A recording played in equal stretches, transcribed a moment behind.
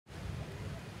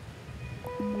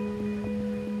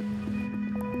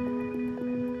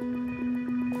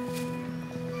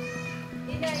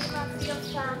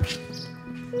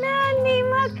נני,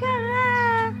 מה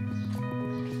קרה?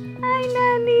 היי,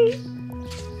 נני.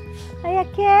 היה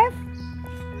כיף?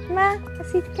 מה,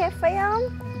 עשית כיף היום?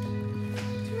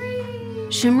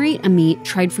 Shimrit Amit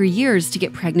tried for years to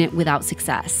get pregnant without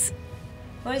success.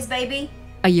 Where's baby?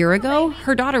 A year ago,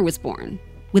 her daughter was born,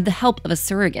 with the help of a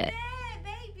surrogate.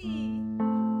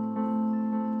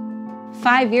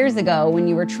 5 years ago, when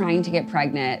you were trying to get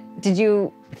pregnant, did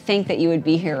you think that you would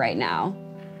be here right now?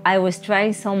 I was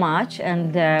trying so much,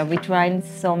 and we tried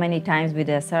so many times with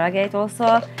the surrogate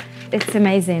also. It's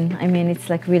amazing. I mean, it's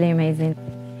like really amazing.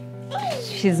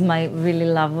 She's my really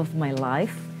love of my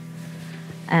life.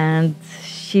 And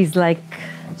she's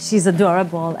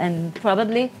adorable. And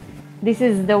probably this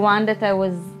is the one that I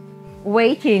was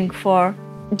waiting for.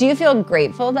 Do you feel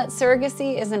grateful that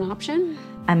surrogacy is an option?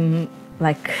 I'm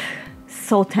like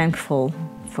so thankful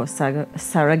for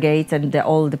surrogate and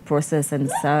all the process and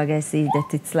surrogacy,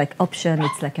 that it's like option,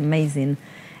 it's like amazing.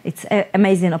 It's an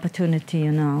amazing opportunity,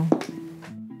 you know.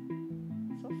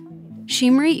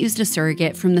 Shimrit used a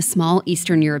surrogate from the small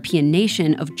Eastern European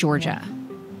nation of Georgia.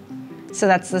 So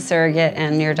that's the surrogate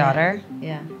and your daughter?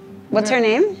 Yeah. What's her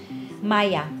name?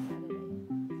 Maya.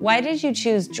 Why did you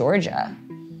choose Georgia?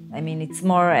 I mean, it's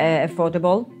more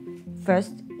affordable.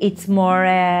 First, it's more,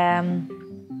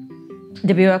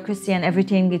 the bureaucracy and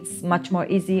everything, it's much more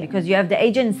easy because you have the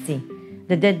agency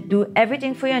that they do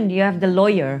everything for you, and you have the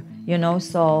lawyer, you know,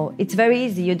 so it's very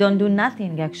easy. You don't do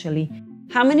nothing, actually.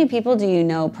 How many people do you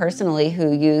know personally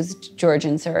who used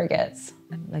Georgian surrogates?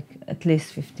 Like at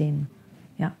least 15,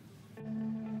 yeah.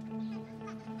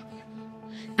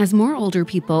 As more older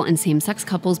people and same-sex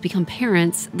couples become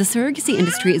parents, the surrogacy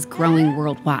industry is growing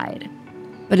worldwide.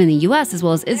 But in the US as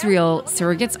well as Israel,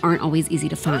 surrogates aren't always easy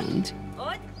to find.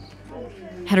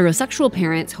 Heterosexual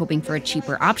parents hoping for a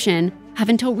cheaper option have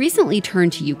until recently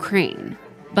turned to Ukraine.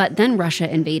 But then Russia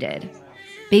invaded.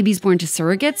 Babies born to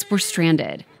surrogates were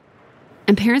stranded.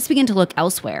 And parents began to look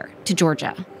elsewhere, to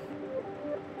Georgia.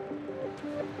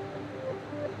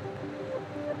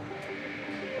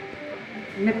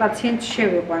 მე პაციენტს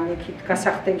შევიყვან იქით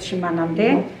გასახდელში მანამდე.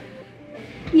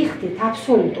 იხდით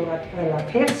აბსოლუტურად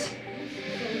ყველაფერს.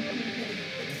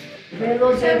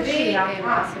 ველოდები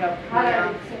ამას რა ქვია,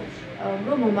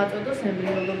 რომ მომაწოდოს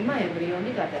ემბრიოლოგმა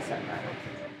ემბრიონი გადასაკაროთ.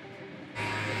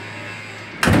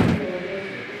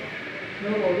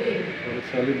 ნოვი?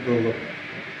 ხალი ბოლო.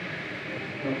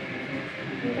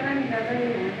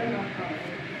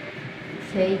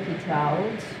 Take it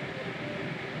out.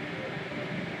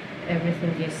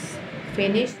 Everything is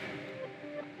finished.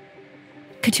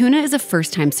 Katuna is a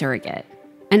first-time surrogate.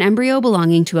 An embryo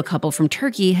belonging to a couple from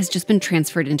Turkey has just been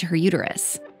transferred into her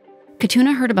uterus.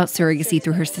 Katuna heard about surrogacy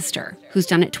through her sister, who's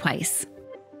done it twice.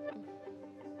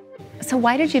 So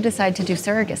why did you decide to do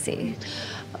surrogacy?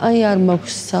 აი არ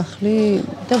მაქვს სახლი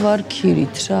და ვარ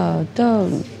ქირით რა და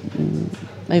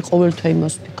აი ყოველთვის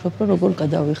იმას ვფიქრობ რომ როგორ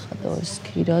გადავიხადო ეს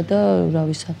ქირა და რა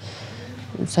ვისა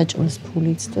საჭმლის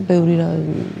ფულიც და ბევრი რა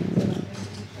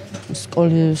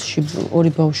სკოლაში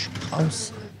ორი ბავშვი ყავს.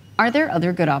 Are there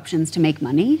other good options to make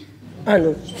money?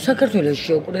 ანუ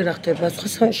საქართველოში უკვე რა ხდება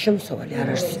სხვა შემოსავალი არ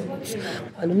არსებობს.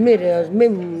 ანუ მე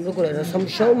როგორ არა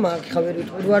სამუშაო მაქვს ხა ვერ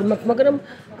ვიტყვი რომ არ მაქვს, მაგრამ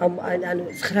ანუ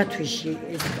 9 თვეში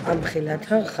ამ ხელათ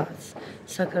რა ხავს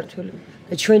საქართველოს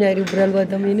და ჩვენაირი უბრალო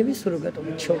ადამიანები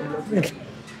სუროგატობით შევიდოდნენ.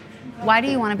 Why do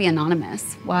you want to be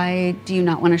anonymous? Why do you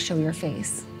not want to show your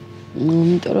face?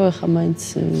 იმიტომ რომ ხა მაინც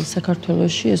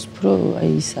საქართველოში ეს უფრო აი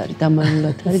ის არის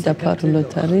დამალულად არის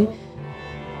დაფარულოდ არის.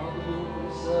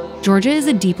 Georgia is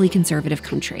a deeply conservative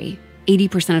country.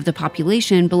 80% of the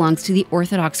population belongs to the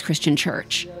Orthodox Christian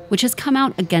Church, which has come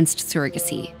out against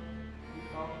surrogacy.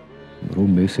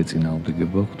 რომ ეს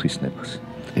ეწინააღმდეგება ღვთისნებას.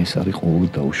 ეს არის ყოველ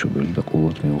დაუშვებელი და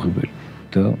ყოველ მეუღებელი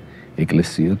და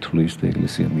ეკლესია თulis და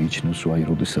ეკლესია მიიჩნევს რომ აი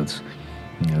როდესაც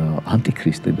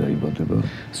ანტიქრისტე დაიბადება,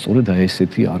 სწორედ აი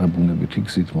ესეთი არაბუნებითი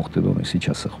გზით მოხდება მისი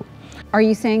ჩასახვა. Are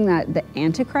you saying that the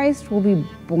Antichrist will be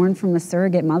born from a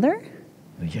surrogate mother?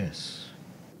 Yes.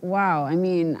 Wow, I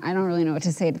mean, I don't really know what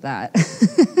to say to that.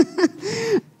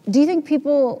 Do you think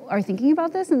people are thinking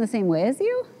about this in the same way as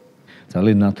you?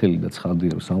 ძალიან ნათელი და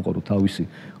ცხადია რომ სამყარო თავისი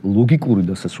ლოგიკური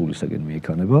დასასრულისაკენ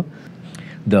მიექანება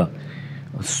და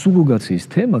სუროგაციის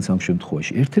თემაც ამ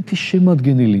შემთხვევაში ერთ-ერთი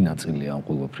შემადგენელი ნაწილია ამ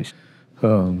ყველაფრის.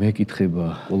 მეკითხება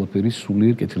ყველაფერი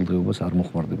სულიერ კეთილდღეობას არ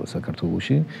მოხმარდება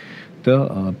საქართველოში და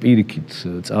პირიქით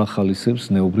წაახალისებს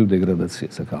ნეობრივ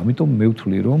დეგრადაციას. ამიტომ მე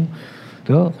ვთვლი რომ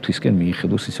და ღვთისკენ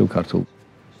მიიხედოს ისევ ქართულ.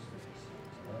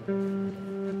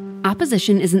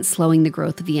 Opposition isn't slowing the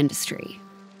growth of the industry.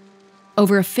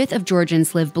 Over a fifth of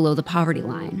Georgians live below the poverty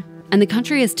line, and the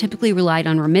country has typically relied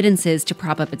on remittances to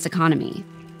prop up its economy.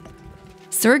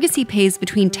 surrogacy pays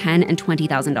between $10,000 and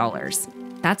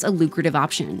 $20,000. That's a lucrative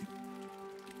option.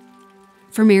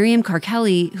 For Miriam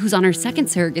Karkeli, who's on her second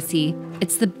surrogacy,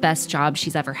 it's the best job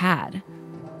she's ever had.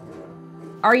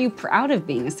 Are you proud of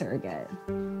being a surrogate?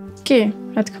 კი,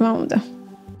 რა თქმა უნდა.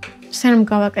 სანამ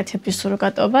გავაკეთებ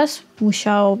სუროგატობას,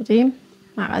 მუშაობდი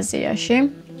მაღაზიაში,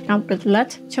 გამყიდვლად.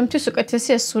 ჩემთვის უკეთესი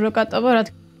ეს სუროგატობა, რა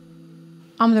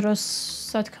ამ დროს,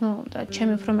 რა თქმა უნდა,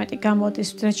 ჩემი უფრო მეტი გამოდის,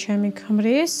 ვიდრე ჩემი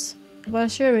ქმრის,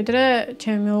 ბავშვი ვიდრე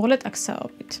ჩემი მეუღლე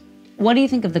ტაქსაობით. What do you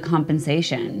think of the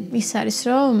compensation? ის არის,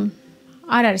 რომ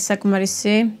არ არის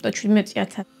საკმარისი,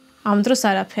 17,000. ამ დროს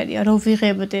არაფერია, რომ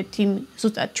ვიღებდეთ იმ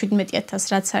ზუსტად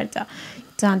 17,000 რაც არის და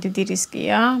ძალიან დიდი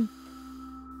რისკია.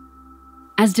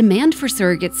 As demand for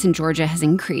surrogates in Georgia has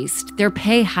increased, their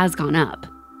pay has gone up.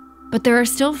 But there are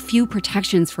still few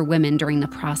protections for women during the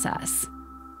process.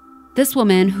 This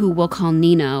woman, who we'll call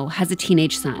Nino, has a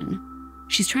teenage son.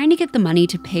 She's trying to get the money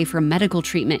to pay for medical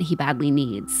treatment he badly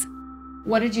needs.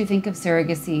 What did you think of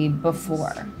surrogacy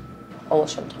before? All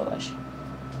შემთხვევაში.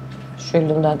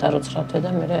 შვილი უნდა დაროცხავდე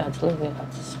და მე აძლევ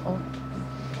ვიღაცას, ხო?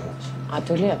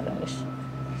 ადვილი არ არის.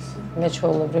 მე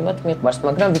ჩვეულებრივად მიყვარს,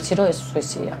 მაგრამ ვიცი რომ ეს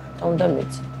სუიციდია და უნდა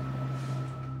მიცი.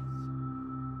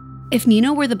 If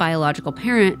Nino were the biological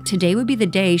parent, today would be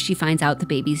the day she finds out the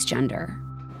baby's gender.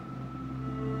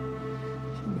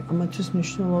 ამათვის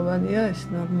მნიშვნელოვანია ეს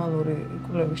ნორმალური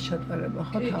კვლევის ჩატარება,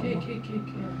 ხო თამო?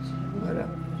 არა.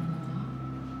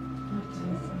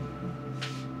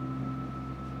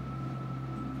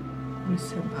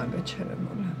 ისე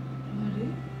აგაჩერებოლა.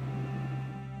 არის?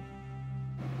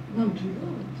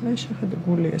 ნამდვილად? შეხედე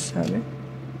გული ეს არის.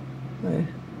 აი,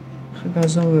 ხა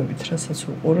გაზომვებით, რასაც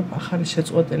უყურებ, ახალი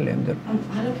შეწყვეტილია იმდენ.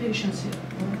 არაფერი შანსია.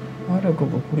 არა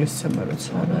გოგო, გულის ცემა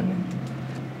როცა არ არის.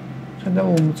 ხედავ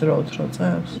უმძრაოდ რა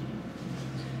წავს.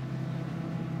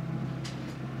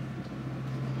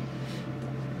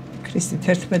 ქრისტი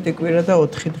 11 კვირა და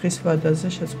 4 დღის ვადაზე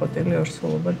შეწყვეტილი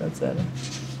ორსულობა დაწერა.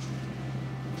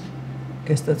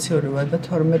 გესტაციური ვადა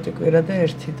 12 კვირა და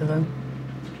 1 დღე.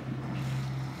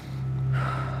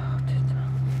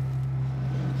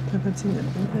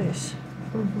 დაგაცინებდი და ეს.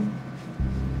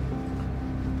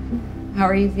 How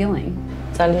are you feeling?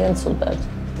 ძალიან ცუდად.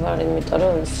 ვარ იმიტომ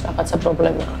რომ ეს რაღაცა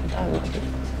პრობლემაა და ამიტომ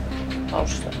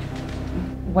ბავშვს.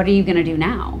 What are you going to do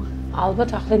now?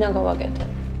 ალბათ ახლიდან გავაკეთებ.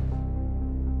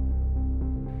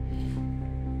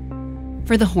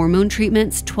 For the hormone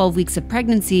treatments, 12 weeks of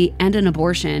pregnancy, and an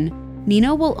abortion,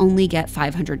 Nino will only get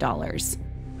 $500.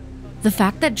 The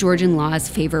fact that Georgian laws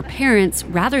favor parents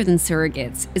rather than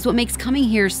surrogates is what makes coming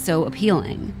here so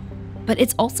appealing. But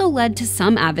it's also led to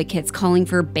some advocates calling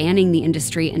for banning the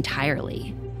industry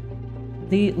entirely.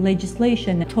 The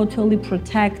legislation totally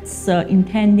protects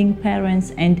intending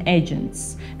parents and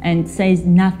agents and says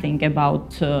nothing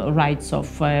about rights of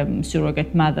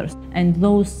surrogate mothers. And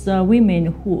those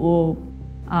women who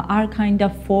are kind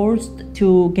of forced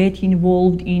to get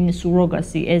involved in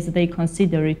surrogacy as they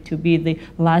consider it to be the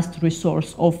last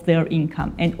resource of their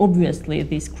income. And obviously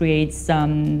this creates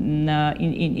some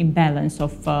imbalance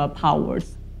of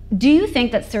powers. Do you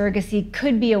think that surrogacy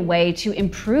could be a way to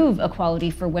improve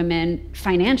equality for women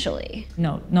financially?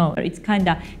 No. It's kind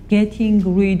of getting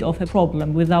rid of a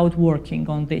problem without working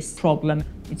on this problem.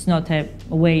 It's not a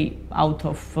way out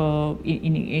of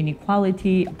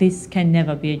inequality. This can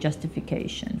never be a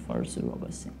justification for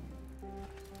surrogacy.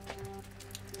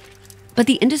 But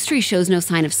the industry shows no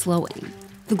sign of slowing.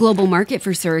 The global market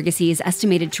for surrogacy is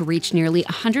estimated to reach nearly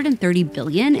 $130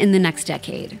 billion in the next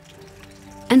decade.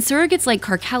 And surrogates like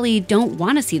Karkeli don't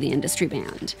want to see the industry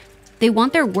banned. They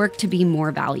want their work to be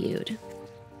more valued.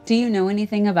 Do you know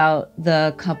anything about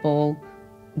the couple,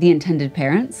 the intended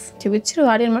parents? Do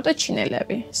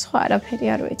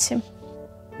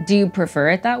you prefer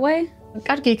it that way?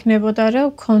 კარგი იქნებოდა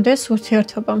რომ გქონდეს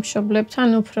ურთიერთობა მშობლებთან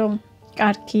უფრო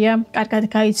კარგია, კარგად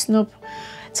გაიცნობ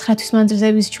 9 თვის მანძილზე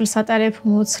ვის ჩულს ატარებ,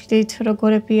 მოცლით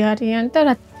როგორები არიან და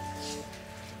რა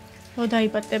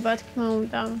დაიბადება თქმა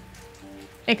უნდა.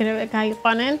 ეგრევე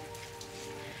გაიყვანენ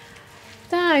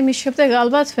და იმის შემდეგ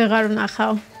ალბათ ვეღარ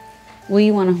ვნახავ. Will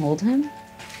you want to hold him?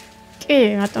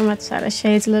 კი, რატომაც არა,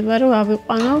 შეიძლება რომ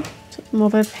ავიყვანო,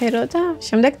 მოვეფერო და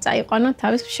შემდეგ წაიყვანო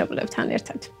თავის მშობლებთან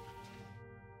ერთად.